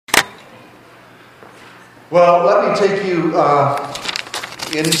Well, let me take you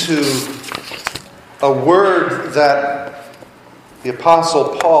into a word that the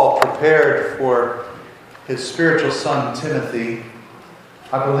Apostle Paul prepared for his spiritual son Timothy.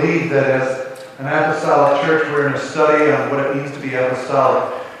 I believe that as an apostolic church, we're in a study on what it means to be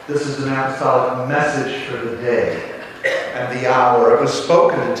apostolic. This is an apostolic message for the day and the hour. It was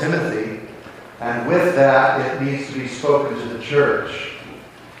spoken to Timothy, and with that, it needs to be spoken to the church.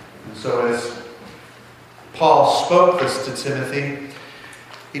 And so as Paul spoke this to Timothy,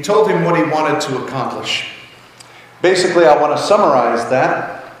 he told him what he wanted to accomplish. Basically, I want to summarize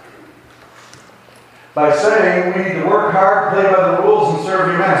that by saying we need to work hard, play by the rules, and serve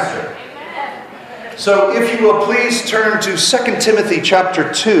your master. Amen. So if you will please turn to 2 Timothy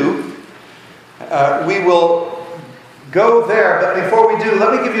chapter 2. We will go there, but before we do,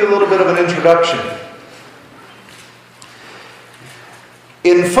 let me give you a little bit of an introduction.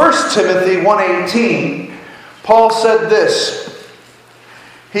 In 1 Timothy 1:18, Paul said this.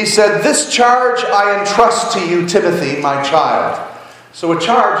 He said, "This charge I entrust to you, Timothy, my child." So a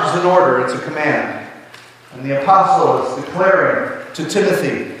charge is an order, it's a command. And the apostle is declaring to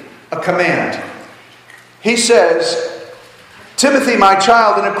Timothy a command. He says, "Timothy, my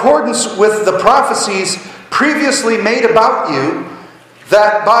child, in accordance with the prophecies previously made about you,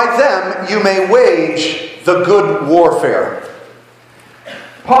 that by them you may wage the good warfare."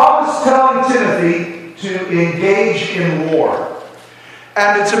 Paul is telling Timothy to engage in war.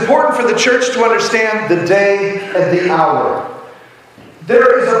 And it's important for the church to understand the day and the hour.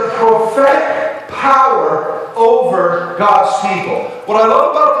 There is a prophetic power over God's people. What I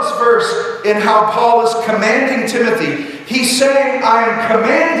love about this verse in how Paul is commanding Timothy, he's saying, I am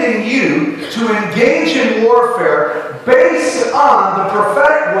commanding you to engage in warfare based on the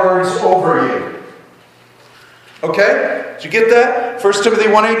prophetic words over you. Okay? Did you get that? 1 Timothy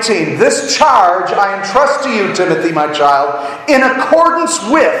 1:18. "This charge I entrust to you, Timothy, my child, in accordance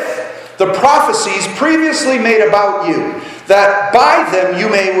with the prophecies previously made about you, that by them you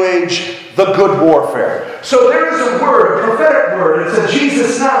may wage the good warfare." So there is a word, a prophetic word. It's a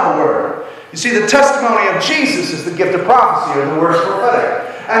Jesus now word. You see, the testimony of Jesus is the gift of prophecy, or the word is prophetic.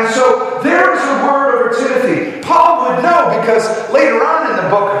 And so there is a word over Timothy. Paul would know because later on in the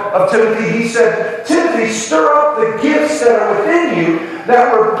book of Timothy, he said, "Timothy, stir up the gifts that are within you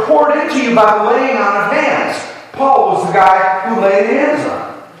that were poured into you by the laying on of hands." Paul was the guy who laid hands on.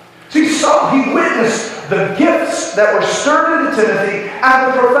 See, so he witnessed the gifts that were stirred into Timothy and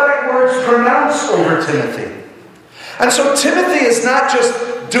the prophetic words pronounced over Timothy. And so Timothy is not just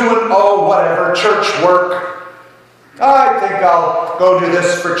doing, whatever, church work. I think I'll go do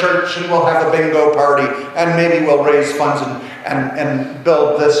this for church and we'll have a bingo party and maybe we'll raise funds and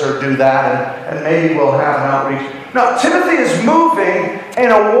build this or do that and maybe we'll have an outreach. No, Timothy is moving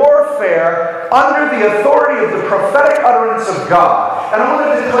in a warfare under the authority of the prophetic utterance of God. And I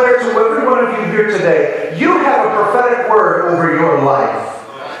want to declare to every one of you here today, you have a prophetic word over your life.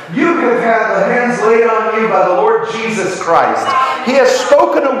 You have had the hands laid on you by the Lord Jesus Christ. He has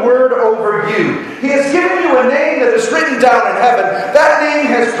spoken a word over you. He has given you a name that is written down in heaven. That name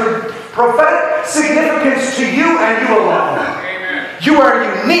has prophetic significance to you and you alone. Amen. You are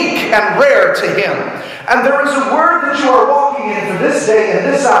unique and rare to Him. And there is a word that you are walking in for this day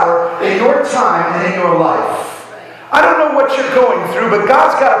and this hour in your time and in your life. I don't know what you're going through, but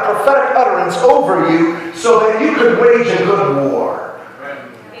God's got a prophetic utterance over you so that you could wage a good war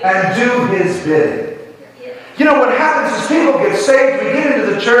and do His bidding. You know, what happens is people get saved, we get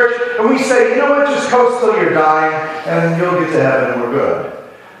into the church, and we say, you know what, just coast till you're dying, and you'll get to heaven and we're good.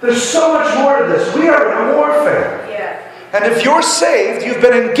 There's so much more to this. We are in a warfare. And if you're saved, you've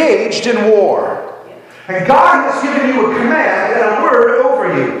been engaged in war. And God has given you a command and a word over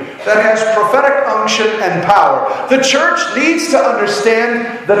you that has prophetic unction and power. The church needs to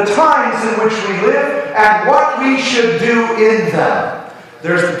understand the times in which we live and what we should do in them.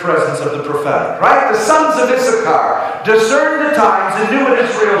 There's the presence of the prophetic, right? The sons of Issachar discerned the times and knew what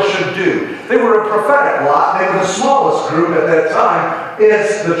Israel should do. They were a prophetic lot. They were the smallest group at that time.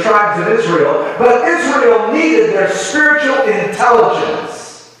 It's the tribes of Israel. But Israel needed their spiritual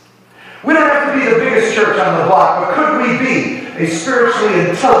intelligence. We don't have to be the biggest church on the block, but could we be a spiritually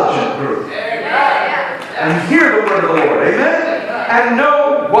intelligent group? Amen. And hear the word of the Lord, amen? And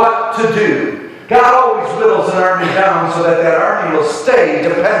know what to do. God always whittles an army down so that that army will stay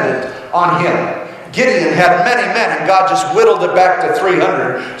dependent on Him. Gideon had many men, and God just whittled it back to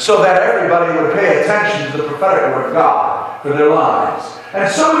 300 so that everybody would pay attention to the prophetic word of God for their lives. And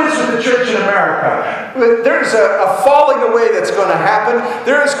so it is with the church in America. There's a falling away that's going to happen.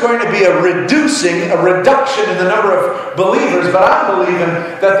 There is going to be a reduction in the number of believers, but I'm believing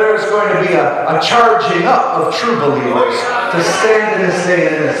that there is going to be a charging up of true believers to stand in this day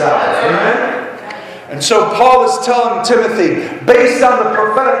and in this hour. Amen? And so Paul is telling Timothy, based on the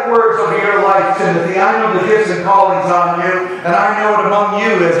prophetic words over your life, Timothy, I know the gifts and callings on you, and I know it among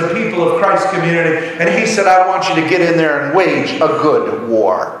you as a people of Christ's community. And he said, I want you to get in there and wage a good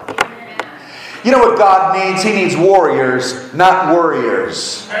war. You know what God needs? He needs warriors, not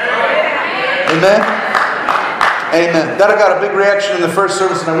worriers. Amen? Amen. That got a big reaction in the first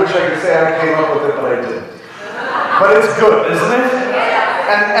service, and I wish I could say I came up with it, but I didn't. But it's good, isn't it?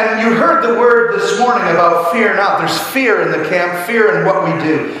 And you heard the word this morning about fear not. There's fear in the camp, fear in what we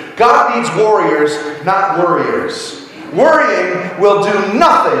do. God needs warriors, not worriers. Worrying will do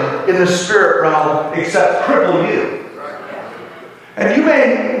nothing in the spirit realm except cripple you. And you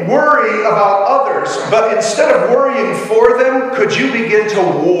may worry about others, but instead of worrying for them, could you begin to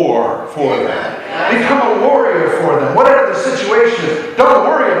war for them? Become a warrior for them. Whatever the situation is, don't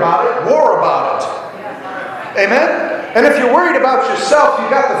worry about it, war about it. Amen? And if you're worried about yourself,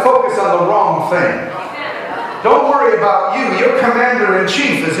 you've got to focus on the wrong thing. Don't worry about you. Your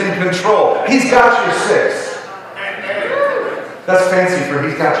commander-in-chief is in control. He's got your 6. That's fancy for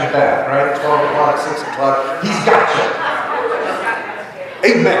he's got your back, right? 12 o'clock, 6 o'clock. He's got you.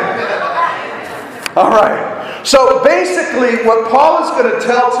 Amen. All right. So basically what Paul is going to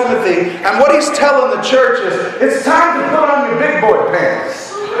tell Timothy, and what he's telling the church is, it's time to put on your big boy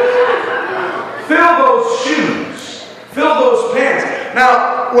pants. Fill those shoes. Fill those pants.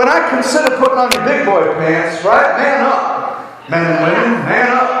 Now, when I consider putting on your big boy pants, right? Man up. Men and women, man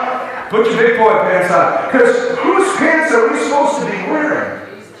up. Put your big boy pants on. Because whose pants are we supposed to be wearing?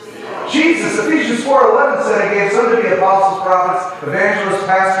 Jesus, Ephesians 4:11 said he gave some to be apostles, prophets, evangelists,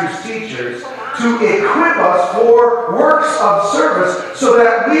 pastors, teachers, to equip us for works of service so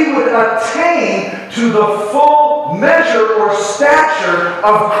that we would attain to the full measure or stature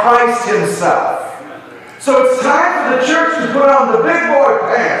of Christ himself. So it's time for the church to put on the big boy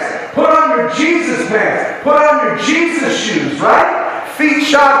pants. Put on your Jesus pants. Put on your Jesus shoes, right? Feet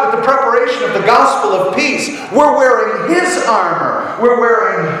shod with the preparation of the gospel of peace. We're wearing his armor. We're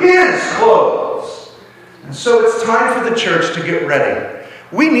wearing his clothes. And so it's time for the church to get ready.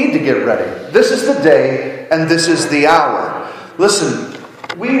 We need to get ready. This is the day and this is the hour. Listen,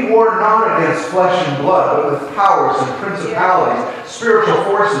 we war not against flesh and blood, but with powers and principalities, spiritual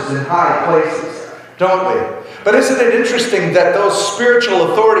forces in high places. Don't we? But isn't it interesting that those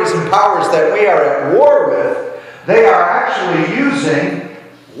spiritual authorities and powers that we are at war with, they are actually using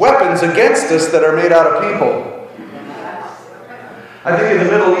weapons against us that are made out of people. I think in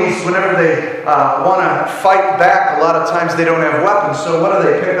the Middle East, whenever they want to fight back, a lot of times they don't have weapons. So what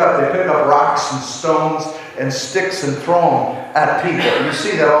do they pick up? They pick up rocks and stones and sticks and throw them at people. You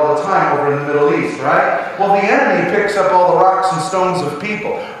see that all the time over in the Middle East, right? Well, the enemy picks up all the rocks and stones of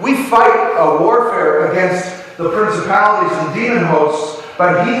people. We fight a warfare against the principalities and demon hosts,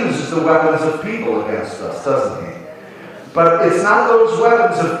 but he uses the weapons of people against us, doesn't he? But it's not those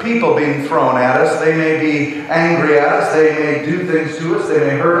weapons of people being thrown at us. They may be angry at us. They may do things to us. They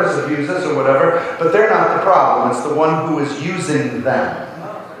may hurt us, abuse us, or whatever. But they're not the problem. It's the one who is using them.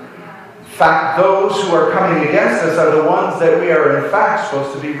 In fact, those who are coming against us are the ones that we are in fact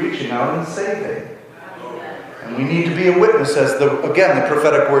supposed to be reaching out and saving. And we need to be a witness as, again, the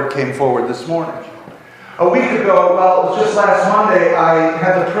prophetic word came forward this morning. A week ago, well, it was just last Monday, I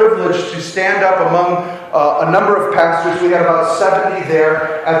had the privilege to stand up among a number of pastors. We had about 70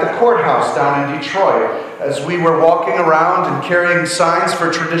 there at the courthouse down in Detroit as we were walking around and carrying signs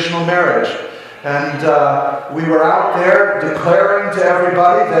for traditional marriage. And we were out there declaring to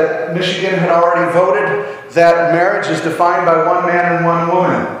everybody that Michigan had already voted that marriage is defined by one man and one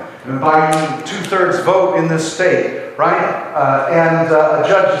woman, and by 2/3 vote in this state, right? And a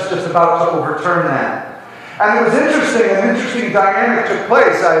judge is just about to overturn that. And it was interesting, an interesting dynamic took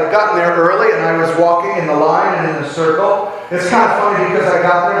place. I had gotten there early and I was walking in the line and in the circle. It's kind of funny because I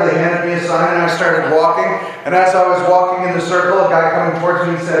got there, they handed me a sign and I started walking. And as I was walking in the circle, a guy coming towards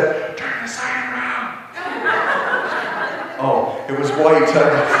me said, "Turn the sign around." Oh, it was white.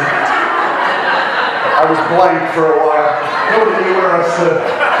 I was blank for a while. Nobody knew where I stood.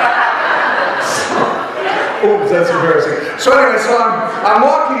 Ooh, that's embarrassing. So anyway, so I'm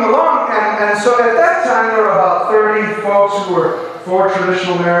walking along, and so at that time there were about 30 folks who were for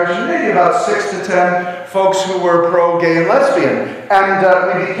traditional marriage, and maybe about 6 to 10 folks who were pro-gay and lesbian. And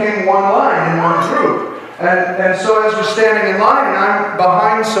we became one line in one group. And so as we're standing in line, and I'm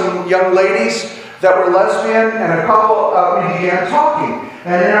behind some young ladies that were lesbian, and a couple, we began talking.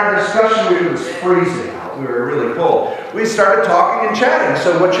 And in our discussion, it was freezing out. We were really cold. We started talking and chatting.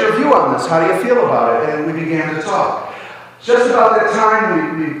 So what's your view on this? How do you feel about it? And we began to talk. Just about that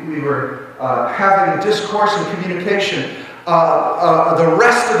time, we were having discourse and communication. The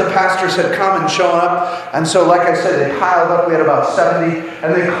rest of the pastors had come and shown up. And so, like I said, they piled up. We had about 70.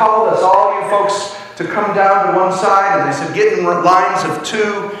 And they called us, all you folks, to come down to one side. And they said, get in lines of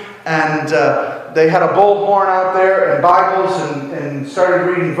 2. And they had a bullhorn out there and Bibles and started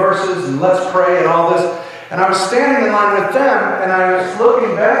reading verses and let's pray and all this. And I was standing in line with them, and I was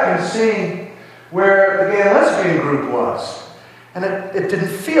looking back and seeing where the gay and lesbian group was. And it didn't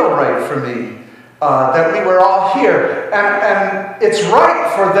feel right for me that we were all here. And it's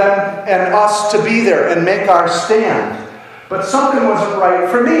right for them and us to be there and make our stand. But something wasn't right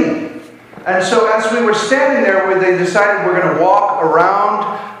for me. And so as we were standing there, where they decided we're going to walk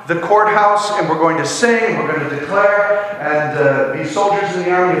around the courthouse, and we're going to sing, we're going to declare, and be soldiers in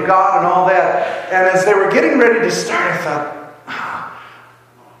the army of God and all that. And as they were getting ready to start, I thought,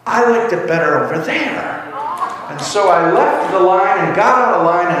 I liked it better over there. And so I left the line and got out of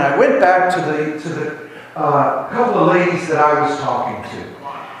line, and I went back to the couple of ladies that I was talking to.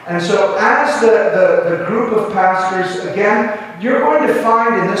 And so as the group of pastors, again, you're going to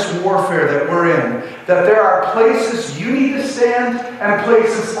find in this warfare that we're in, that there are places you need to stand and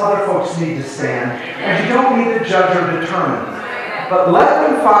places other folks need to stand. And you don't need to judge or determine. But let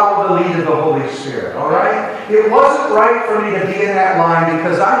them follow the lead of the Holy Spirit, all right? It wasn't right for me to be in that line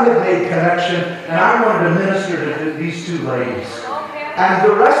because I had made connection and I wanted to minister to these 2 ladies. And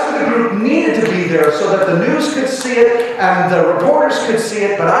the rest of the group needed to be there so that the news could see it and the reporters could see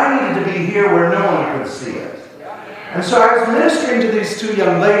it, but I needed to be here where no one could see it. And so I was ministering to these 2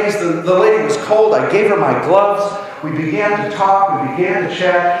 young ladies. The lady was cold. I gave her my gloves. We began to talk. We began to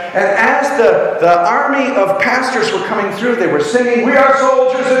chat. And as the army of pastors were coming through, they were singing, "We are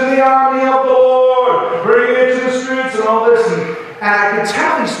soldiers in the army of the Lord. Bring it to the streets," and all this. And I could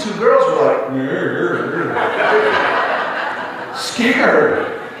tell these 2 girls were like,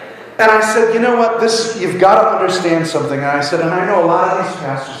 scared. And I said, you know what? You've got to understand something. And I said, and I know a lot of these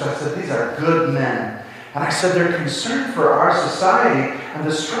pastors. I said, these are good men. And I said, they're concerned for our society and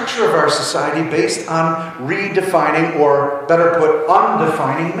the structure of our society based on redefining, or better put,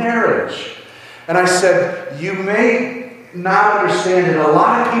 undefining marriage. And I said, you may not understand it. A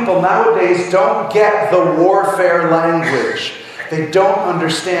lot of people nowadays don't get the warfare language. They don't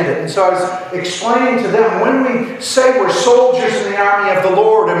understand it. And so I was explaining to them, when we say we're soldiers in the army of the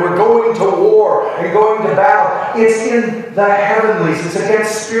Lord and we're going to war and going to battle, it's in the heavenlies. It's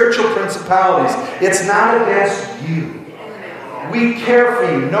against spiritual principalities. It's not against you. We care for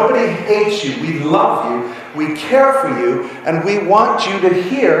you. Nobody hates you. We love you. We care for you. And we want you to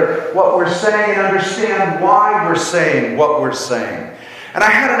hear what we're saying and understand why we're saying what we're saying. And I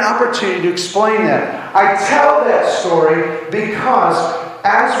had an opportunity to explain that. I tell that story because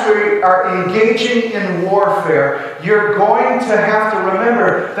as we are engaging in warfare, you're going to have to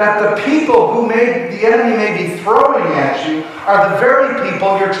remember that the people who the enemy may be throwing at you are the very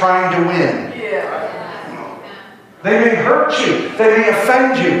people you're trying to win. They may hurt you, they may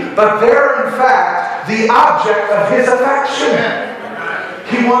offend you, but they're in fact the object of his affection.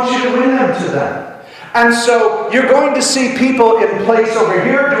 He wants you to win them to them. And so you're going to see people in place over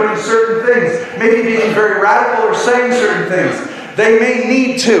here doing certain things, maybe being very radical or saying certain things. They may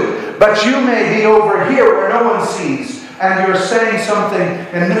need to, but you may be over here where no one sees, and you're saying something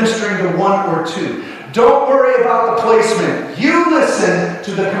and ministering to 1 or 2. Don't worry about the placement. You listen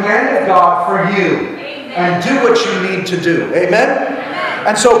to the command of God for you. And do what you need to do. Amen?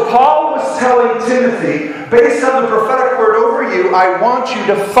 And so Paul was telling Timothy, based on the prophetic word over you, I want you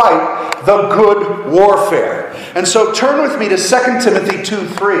to fight the good warfare. And so turn with me to 2 Timothy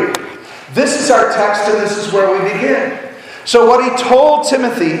 2:3. This is our text, and this is where we begin. So what he told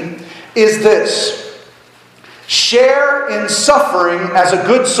Timothy is this: share in suffering as a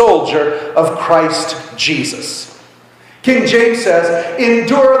good soldier of Christ Jesus. King James says,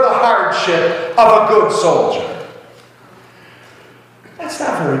 endure the hardship of a good soldier. That's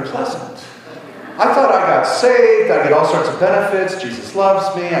not very pleasant. I thought I got saved, I get all sorts of benefits, Jesus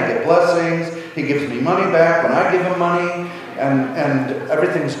loves me, I get blessings, he gives me money back when I give him money, and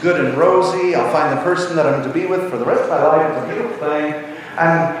everything's good and rosy. I'll find the person that I'm to be with for the rest of my life. It's a beautiful thing.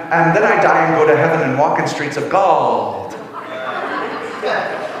 And then I die and go to heaven and walk in streets of gold.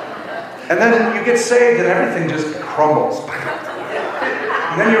 And then you get saved and everything just crumbles.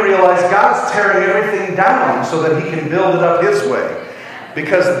 And then you realize God's tearing everything down so that He can build it up His way.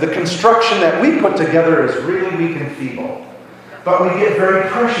 Because the construction that we put together is really weak and feeble. But we get very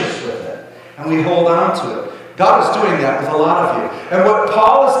precious with it. And we hold on to it. God is doing that with a lot of you. And what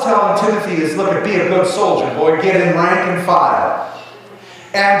Paul is telling Timothy is, look, be a good soldier, boy. Get in rank and file.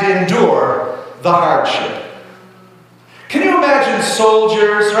 And endure the hardship. Can you imagine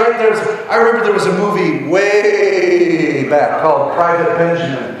soldiers, right? I remember there was a movie way back called Private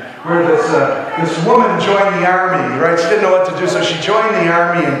Benjamin, where this woman joined the army, right? She didn't know what to do, so she joined the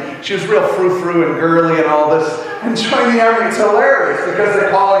army, and she was real frou-frou and girly and all this. And joined the army, it's hilarious, because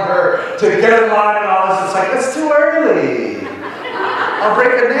they're calling her to get in line and all this. It's like, it's too early. I'll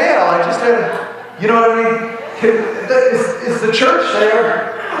break a nail. I just had to, you know what I mean? Is the church there?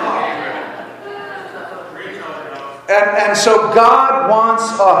 And so God wants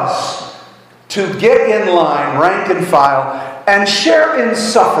us to get in line, rank and file, and share in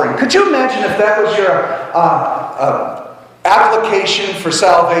suffering. Could you imagine if that was your application for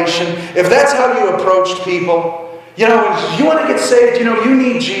salvation? If that's how you approached people? You know, you want to get saved, you know, you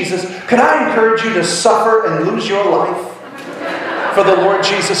need Jesus. Could I encourage you to suffer and lose your life for the Lord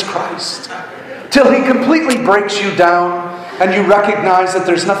Jesus Christ? Till He completely breaks you down and you recognize that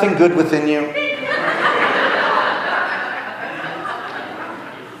there's nothing good within you.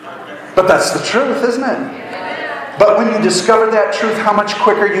 But that's the truth, isn't it? But when you discover that truth, how much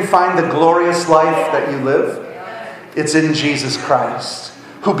quicker you find the glorious life that you live? It's in Jesus Christ,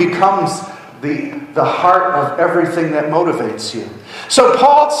 who becomes the heart of everything that motivates you. So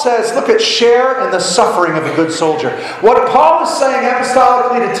Paul says, look at share in the suffering of a good soldier. What Paul is saying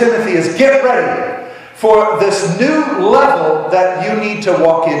apostolically to Timothy is get ready for this new level that you need to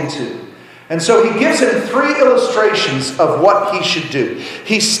walk into. And so he gives him 3 illustrations of what he should do.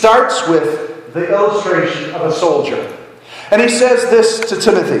 He starts with the illustration of a soldier. And he says this to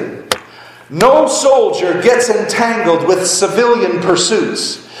Timothy: no soldier gets entangled with civilian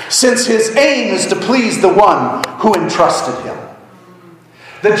pursuits, since his aim is to please the one who entrusted him.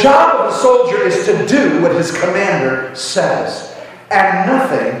 The job of a soldier is to do what his commander says, and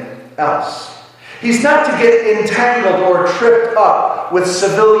nothing else. He's not to get entangled or tripped up with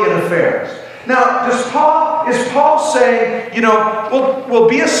civilian affairs. Now, is Paul saying, you know, well,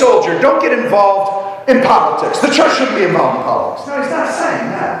 be a soldier, don't get involved in politics. The church shouldn't be involved in politics. No, he's not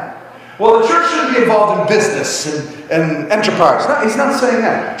saying that. Well, the church shouldn't be involved in business and enterprise. No, he's not saying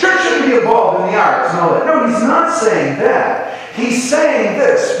that. Church shouldn't be involved in the arts and all that. No, he's not saying that. He's saying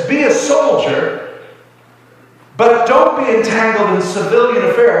this: be a soldier, but don't be entangled in civilian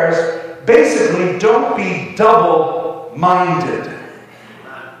affairs. Basically, don't be double-minded.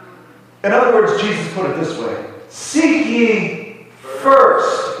 In other words, Jesus put it this way: seek ye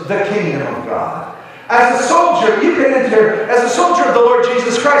first the kingdom of God. As a soldier, you can enter, as a soldier of the Lord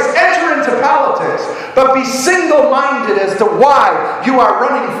Jesus Christ, enter into politics, but be single-minded as to why you are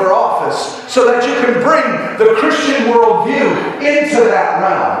running for office, so that you can bring the Christian worldview into that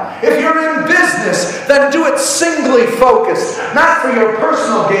realm. If you're in business, then do it singly focused, not for your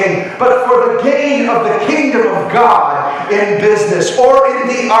personal gain, but for the gain of the kingdom of God in business, or in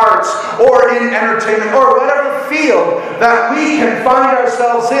the arts, or in entertainment, or whatever field that we can find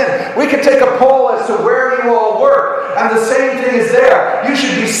ourselves in. We can take a poll as to where you all work, and the same thing is there. You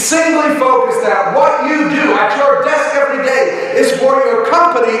should be singly focused that what you do at your desk every day is for your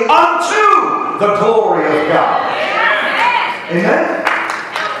company unto the glory of God. Amen?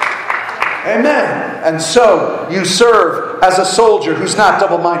 Amen. And so you serve as a soldier who's not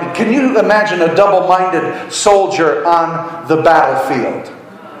double-minded. Can you imagine a double-minded soldier on the battlefield?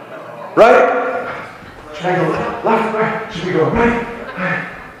 Right? Should I go left, right? Should we go right?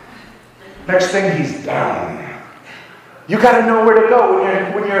 Next thing, he's down. You got to know where to go.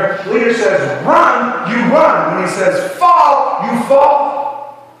 When your leader says run, you run. When he says fall, you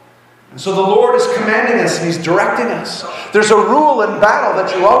fall. And so the Lord is commanding us, and He's directing us. There's a rule in battle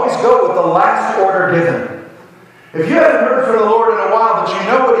that you always go with the last order given. If you haven't heard from the Lord in a while, but you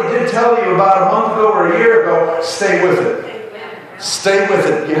know what He did tell you about a month ago or a year ago, stay with it. Stay with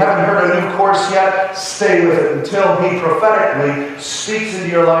it. You haven't heard a new course yet? Stay with it until He prophetically speaks into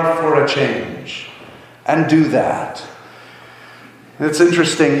your life for a change. And do that. It's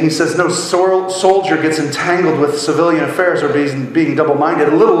interesting. He says no soldier gets entangled with civilian affairs or being double-minded.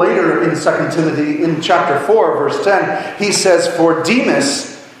 A little later in 2 Timothy, in chapter 4, verse 10, he says, for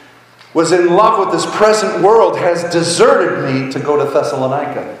Demas was in love with this present world, has deserted me to go to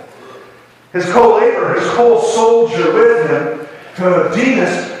Thessalonica. His co-laborer, his co-soldier with him, To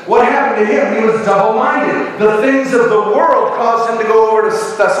Demas, what happened to him? He was double-minded. The things of the world caused him to go over to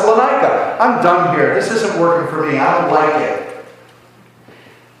Thessalonica. I'm done here. This isn't working for me. I don't like it.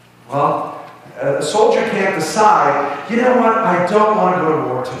 Well, a soldier can't decide, you know what? I don't want to go to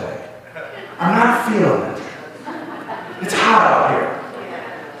war today. I'm not feeling it. It's hot out here.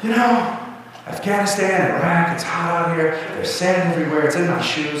 You know, Afghanistan, Iraq, it's hot out here. There's sand everywhere. It's in my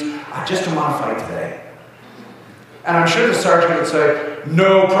shoes. I just don't want to fight today. And I'm sure the sergeant would say,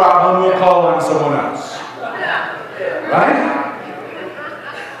 no problem, we'll call on someone else. Right?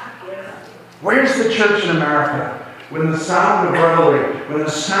 Where's the church in America? When the sound of revelry, when the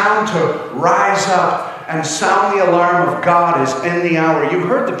sound to rise up and sound the alarm of God is in the hour. You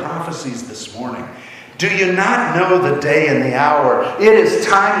heard the prophecies this morning. Do you not know the day and the hour? It is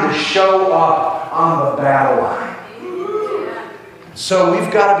time to show up on the battle line. So we've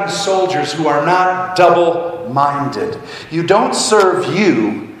got to be soldiers who are not double-minded. You don't serve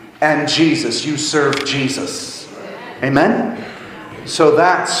you and Jesus. You serve Jesus. Amen? So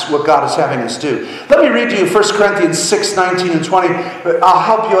that's what God is having us do. Let me read to you 1 Corinthians 6, 19 and 20. I'll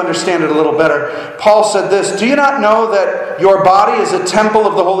help you understand it a little better. Paul said this, do you not know that your body is a temple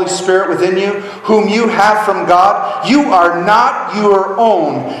of the Holy Spirit within you, whom you have from God? You are not your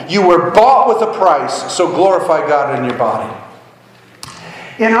own. You were bought with a price, so glorify God in your body.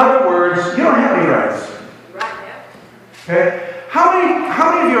 In other words, you don't have any rights. Okay? How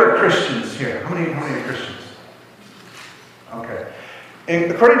many of you are Christians here? How many are Christians? Okay.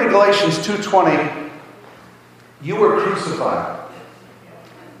 According to Galatians 2:20, you were crucified.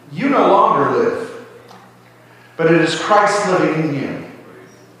 You no longer live, but it is Christ living in you.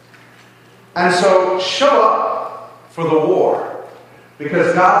 And so show up for the war,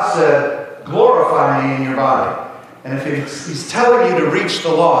 because God said, glorify me in your body. And if He's telling you to reach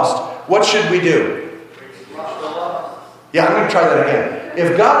the lost, what should we do? Yeah, I'm going to try that again.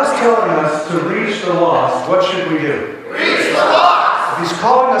 If God is telling us to reach the lost, what should we do? Reach the lost! If He's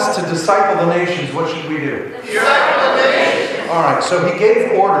calling us to disciple the nations, what should we do? Disciple the nations! Alright, so He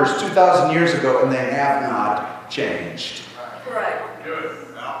gave orders 2,000 years ago, and they have not changed. Right.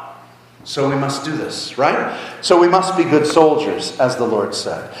 So we must do this, right? So we must be good soldiers, as the Lord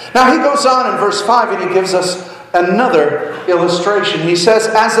said. Now He goes on in verse 5 and He gives us another illustration. He says,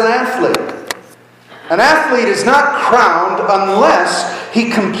 as an athlete is not crowned unless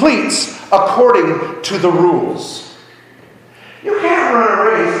he completes according to the rules. You can't run a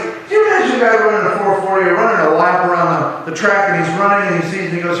race. Do you imagine a guy running a 440 or running a lap around the track, and he's running and he sees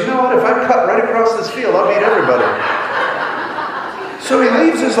and he goes, you know what, if I cut right across this field, I'll beat everybody. So he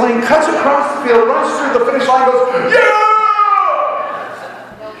leaves his lane, cuts across the field, runs through the finish line, goes, yeah!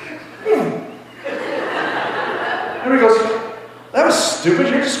 And he goes, that was stupid,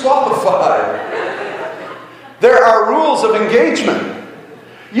 you're disqualified. There are rules of engagement.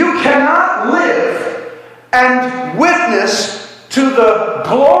 You cannot live and witness to the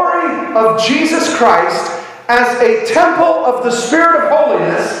glory of Jesus Christ as a temple of the Spirit of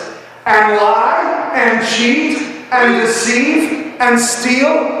holiness and lie and cheat and deceive and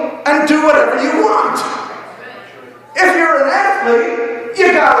steal and do whatever you want. If you're an athlete,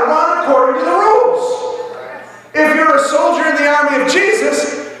 you got to run according to the rules. If you're a soldier in the army of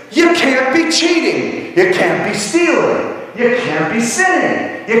Jesus, you can't be cheating. You can't be stealing. You can't be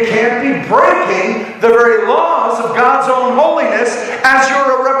sinning. You can't be breaking the very laws of God's own holiness as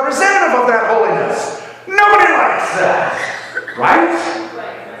you're a representative of that holiness. Nobody likes that. Right?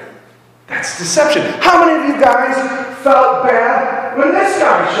 That's deception. How many of you guys felt bad when this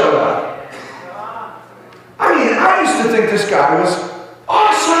guy showed up? I mean, I used to think this guy was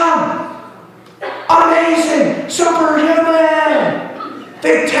awesome. Amazing. Superhuman.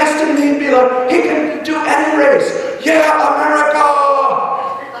 They'd test him and he'd be like, he can do any race. Yeah, America.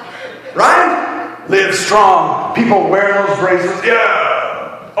 Right? Live strong. People wear those bracelets.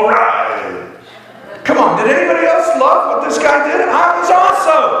 Yeah. All right. Come on, did anybody else love what this guy did? I was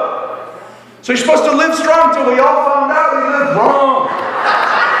awesome. So you're supposed to live strong till we all found out we lived wrong.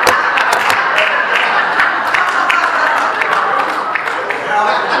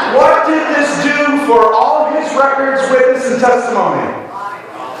 What did this do for all his records, witness, and testimony?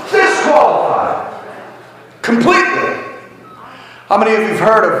 Disqualified. Completely. How many of you have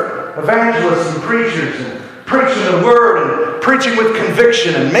heard of evangelists and preachers and preaching the word and preaching with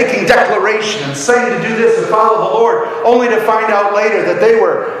conviction and making declaration and saying to do this and follow the Lord, only to find out later that they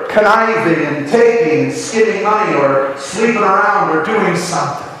were conniving and taking and skimming money or sleeping around or doing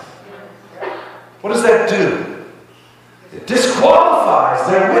something? What does that do? It disqualifies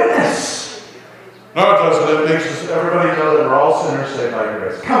their witness. No, it doesn't. It makes everybody know that we're all sinners saved by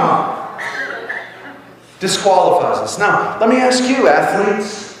grace. Come on. disqualifies us. Now, let me ask you,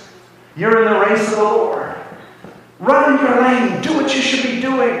 athletes. You're in the race of the Lord. Run in your lane. Do what you should be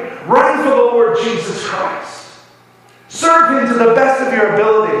doing. Run for the Lord Jesus Christ. Serve Him to the best of your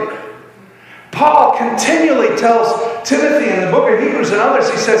ability. Paul continually tells Timothy in the book of Hebrews and others,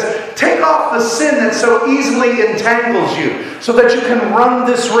 he says, take off the sin that so easily entangles you so that you can run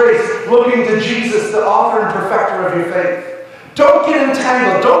this race looking to Jesus, the author and perfecter of your faith. Don't get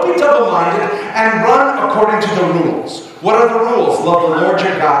entangled. Don't be double-minded and run according to the rules. What are the rules? Love the Lord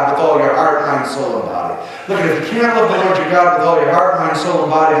your God with all your heart, mind, soul, and body. Look, if you can't love the Lord your God with all your heart, mind, soul,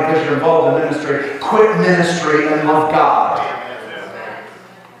 and body because you're involved in ministry, quit ministry and love God.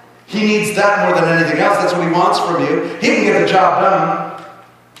 He needs that more than anything else. That's what He wants from you. He can get the job done.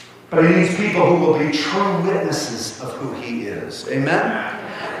 But He needs people who will be true witnesses of who He is.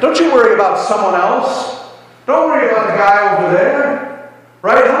 Amen? Don't you worry about someone else. Don't worry about the guy over there.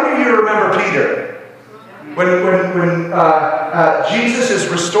 Right? How many of you remember Peter? When Jesus is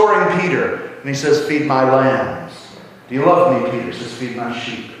restoring Peter, and He says, feed my lambs. Do you love me, Peter? He says, feed my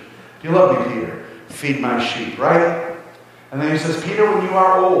sheep. Do you love me, Peter? Feed my sheep, right? And then He says, Peter, when you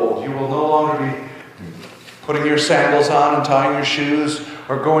are old, you will no longer be putting your sandals on and tying your shoes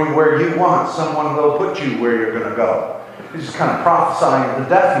or going where you want. Someone will put you where you're going to go. He's just kind of prophesying of the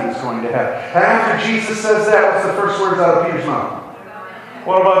death He was going to have. And after Jesus says that, what's the first words out of Peter's mouth?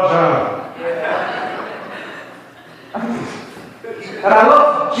 What about John? And I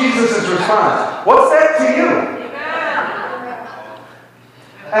love Jesus' response. What's that to you?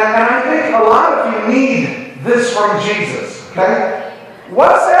 And I think a lot of you need this from Jesus. Okay?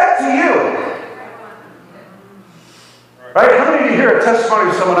 What's that to you? Right? How many of you hear a testimony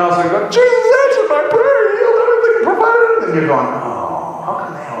of someone else and go, Jesus answered my prayer, healed everything, provided everything? And you're going, oh, how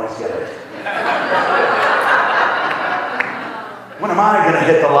come they always get it? When am I going to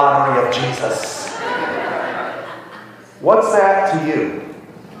hit the lottery of Jesus? What's that to you?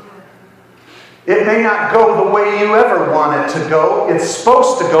 It may not go the way you ever want it to go. It's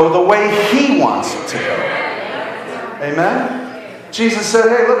supposed to go the way He wants it to go. Amen? Jesus said,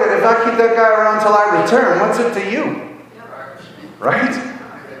 hey, look, if I keep that guy around till I return, what's it to you? Right?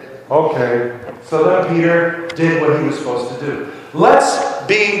 Okay. So then Peter did what he was supposed to do. Let's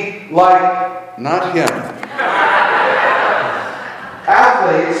be like, not him,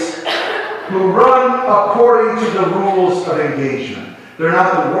 athletes who run according to the rules of engagement. They're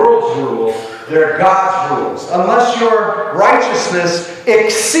not the world's rules, they're God's rules. Unless your righteousness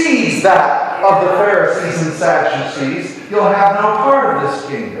exceeds that of the Pharisees and Sadducees, you'll have no part of this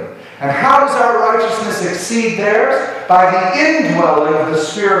kingdom. And how does our righteousness exceed theirs? By the indwelling of the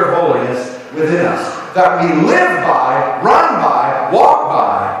Spirit of holiness within us, that we live by, run by, walk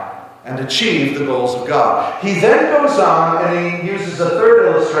by, and achieve the goals of God. He then goes on and he uses a third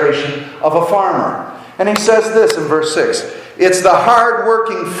illustration of a farmer. And he says this in verse 6. It's the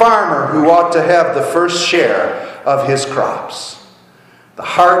hard-working farmer who ought to have the first share of his crops. The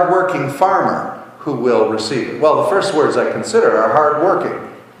hard-working farmer who will receive it. Well, the first words I consider are hard-working.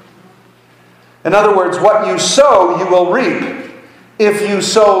 In other words, what you sow, you will reap. If you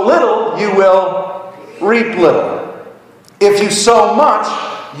sow little, you will reap little. If you sow much,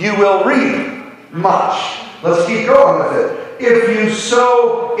 you will reap much. Let's keep going with it. If you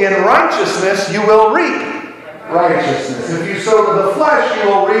sow in righteousness, you will reap righteousness. If you sow to the flesh, you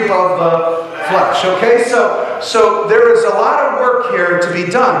will reap of the flesh. Okay, so there is a lot of work here to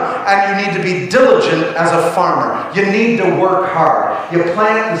be done, and you need to be diligent as a farmer. You need to work hard. You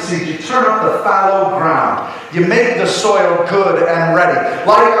plant the seed. You turn up the fallow ground. You make the soil good and ready.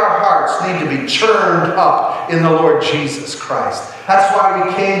 Like our hearts need to be churned up in the Lord Jesus Christ. That's why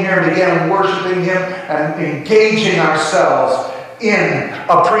we came here and began worshiping Him and engaging ourselves in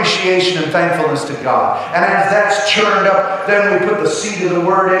appreciation and thankfulness to God. And as that's churned up, then we put the seed of the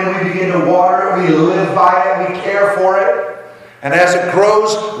Word in, we begin to water it, we live by it, we care for it. And as it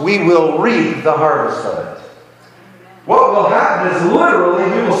grows, we will reap the harvest of it. What will happen is literally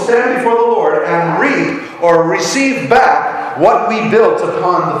we will stand before the Lord and reap or receive back what we built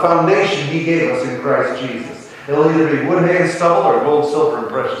upon the foundation He gave us in Christ Jesus. It'll either be wood, hay, and stubble or gold, silver, and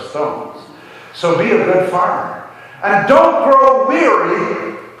precious stones. So be a good farmer. And don't grow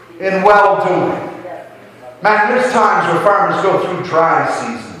weary in well-doing. Man, there's times where farmers go through dry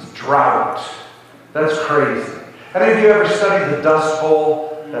seasons, drought. That's crazy. Any of you ever studied the Dust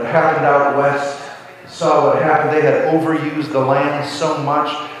Bowl that happened out west? Saw what happened. They had overused the land so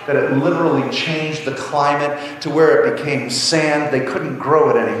much that it literally changed the climate to where it became sand. They couldn't grow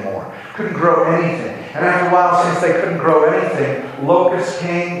it anymore. Couldn't grow anything. And after a while, since they couldn't grow anything, locusts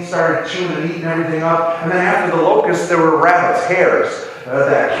came, started chewing and eating everything up. And then after the locusts, there were rabbits, hares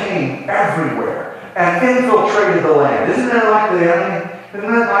that came everywhere. and infiltrated the land. Isn't that like the enemy?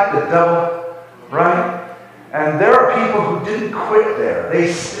 Isn't that like the devil? Right? And there are people who didn't quit there.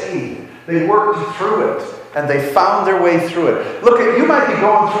 They stayed. They worked through it. And they found their way through it. Look, you might be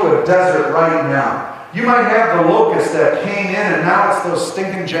going through a desert right now. You might have the locusts that came in, and now it's those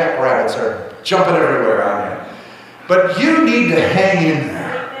stinking jackrabbits are jumping everywhere on you. But you need to hang in there.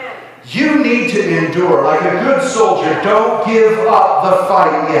 You need to endure. Like a good soldier, don't give up the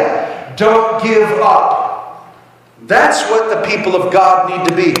fight yet. Don't give up. That's what the people of God need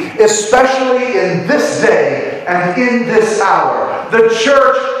to be, especially in this day and in this hour. The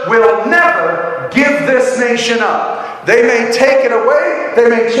church will never give this nation up. They may take it away, they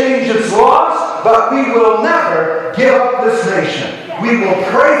may change its laws, but we will never give up this nation. We will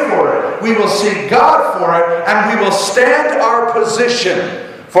pray for it, we will seek God for it, and we will stand our position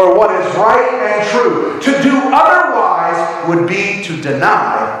for what is right and true. To do otherwise would be to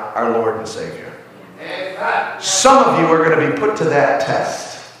deny our Lord and Savior. Some of you are going to be put to that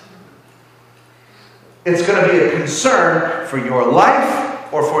test. It's going to be a concern for your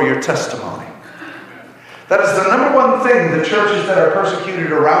life or for your testimony. That is the number one thing the churches that are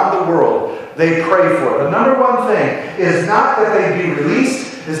persecuted around the world, they pray for. The number one thing is not that they be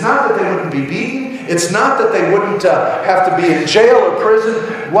released, is not that they wouldn't be beaten, it's not that they wouldn't have to be in jail or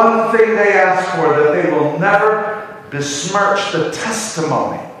prison. One thing they ask for, that they will never besmirch the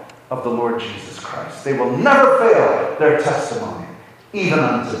testimony of the Lord Jesus Christ. They will never fail their testimony, even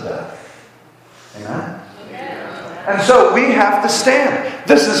unto death. Amen? And so we have to stand.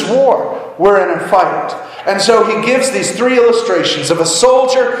 This is war. We're in a fight. And so he gives these three illustrations of a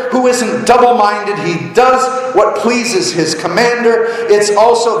soldier who isn't double-minded. He does what pleases his commander. It's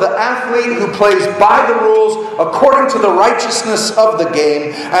also the athlete who plays by the rules according to the righteousness of the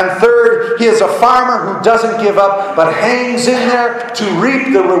game. And third, he is a farmer who doesn't give up but hangs in there to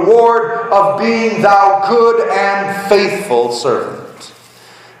reap the reward of being thou good and faithful servant.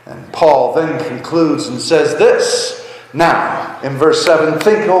 And Paul then concludes and says this. Now, in verse 7,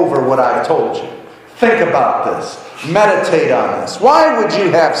 think over what I've told you. Think about this. Meditate on this. Why would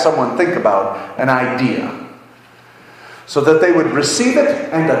you have someone think about an idea? So that they would receive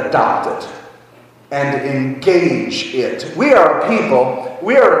it and adopt it and engage it. We are a people,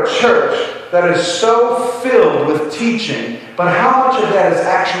 we are a church that is so filled with teaching, but how much of that is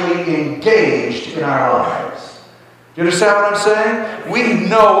actually engaged in our lives? Do you understand what I'm saying? We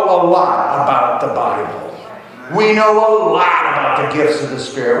know a lot about the Bible. We know a lot about the gifts of the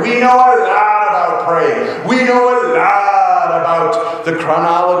Spirit. We know a lot about praying. We know a lot about the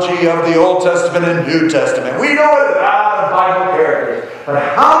chronology of the Old Testament and New Testament. We know a lot of Bible characters.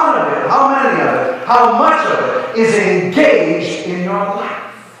 But how much of it, how much of it is engaged in your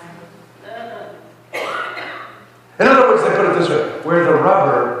life? In other words, they put it this way, where the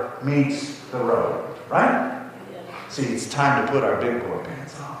rubber meets the road. Right? See, it's time to put our big boy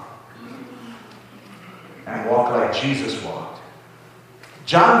pants on and walk like Jesus walked.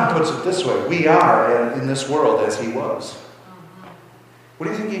 John puts it this way, we are in this world as he was. What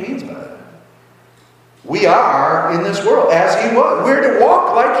do you think he means by that? We are in this world as he was. We're to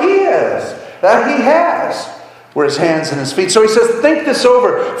walk like he is, that he has. We're his hands and his feet. So he says, think this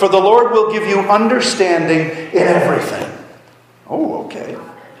over, for the Lord will give you understanding in everything. Oh, okay.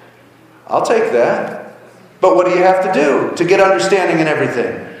 I'll take that. But what do you have to do to get understanding in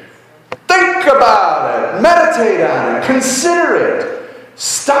everything? Think about it. Meditate on it. Consider it.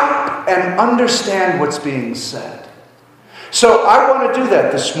 Stop and understand what's being said. So I want to do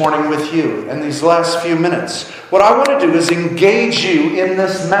that this morning with you in these last few minutes. What I want to do is engage you in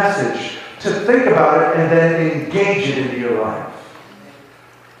this message, to think about it and then engage it into your life.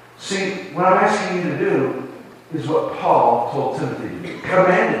 See, what I'm asking you to do is what Paul told Timothy to do,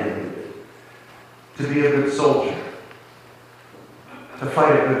 commanded him to do. To be a good soldier. To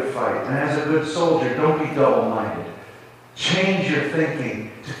fight a good fight. And as a good soldier, don't be double-minded. Change your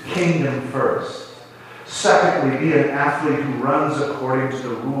thinking to kingdom first. Secondly, be an athlete who runs according to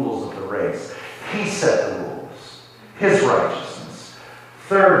the rules of the race. He set the rules. His righteousness.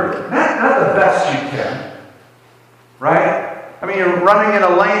 Thirdly, not the best you can. Right? I mean, you're running in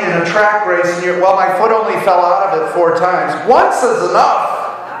a lane in a track race and you're, well, my foot only fell out of it 4 times. Once is enough.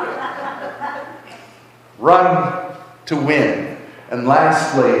 Run to win. And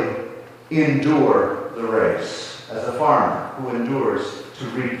lastly, endure the race. As a farmer who endures to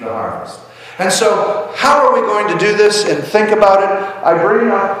reap the harvest. And so, how are we going to do this and think about it? I bring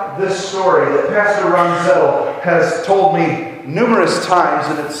up this story that Pastor Ron Zettel has told me numerous times,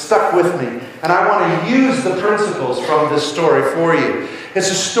 and it's stuck with me. And I want to use the principles from this story for you. It's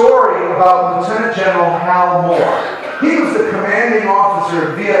a story about Lieutenant General Hal Moore. He was the commanding officer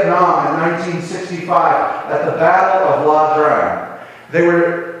of Vietnam in 1965 at the Battle of La Grande. They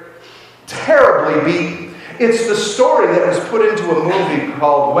were terribly beaten. It's the story that was put into a movie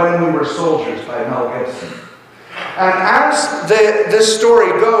called When We Were Soldiers by Mel Gibson. And as this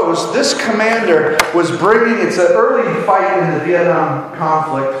story goes, this commander was bringing, it's an early fight in the Vietnam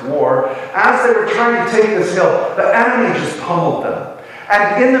conflict war, as they were trying to take this hill, the enemy just pummeled them.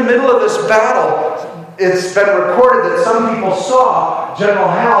 And in the middle of this battle, it's been recorded that some people saw General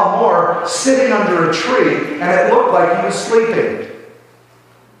Hal Moore sitting under a tree, and it looked like he was sleeping.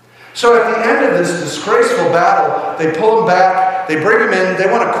 So at the end of this disgraceful battle, they pull him back, they bring him in,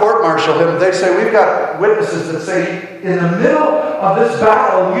 they want to court-martial him. They say, we've got witnesses that say, in the middle of this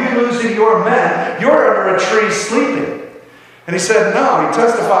battle, you losing your men, you're under a tree sleeping. And he said, no, he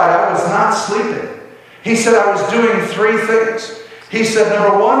testified, I was not sleeping. He said, I was doing three things. He said,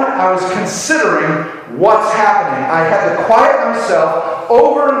 number one, I was considering what's happening. I had to quiet myself,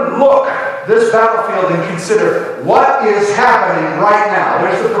 overlook this battlefield and consider what is happening right now.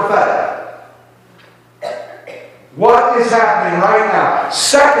 There's the prophetic. What is happening right now?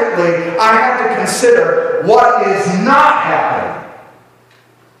 Secondly, I had to consider what is not happening.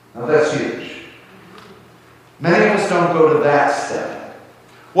 Now that's huge. Many of us don't go to that step.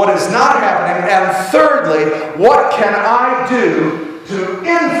 What is not happening. And thirdly, what can I do to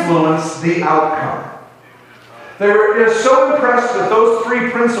influence the outcome? They were so impressed with those three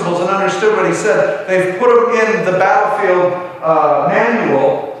principles and understood what he said, they've put them in the battlefield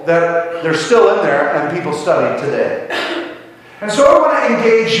manual that they're still in there and people study today. And so I want to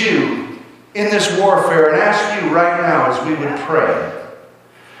engage you in this warfare and ask you right now as we would pray.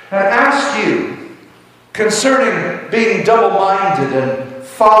 And ask you concerning being double-minded and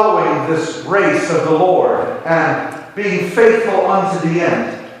following this race of the Lord and being faithful unto the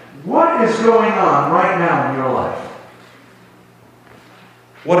end. What is going on right now in your life?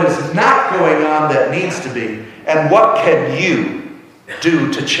 What is not going on that needs to be? And what can you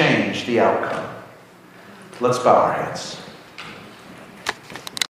do to change the outcome? Let's bow our heads.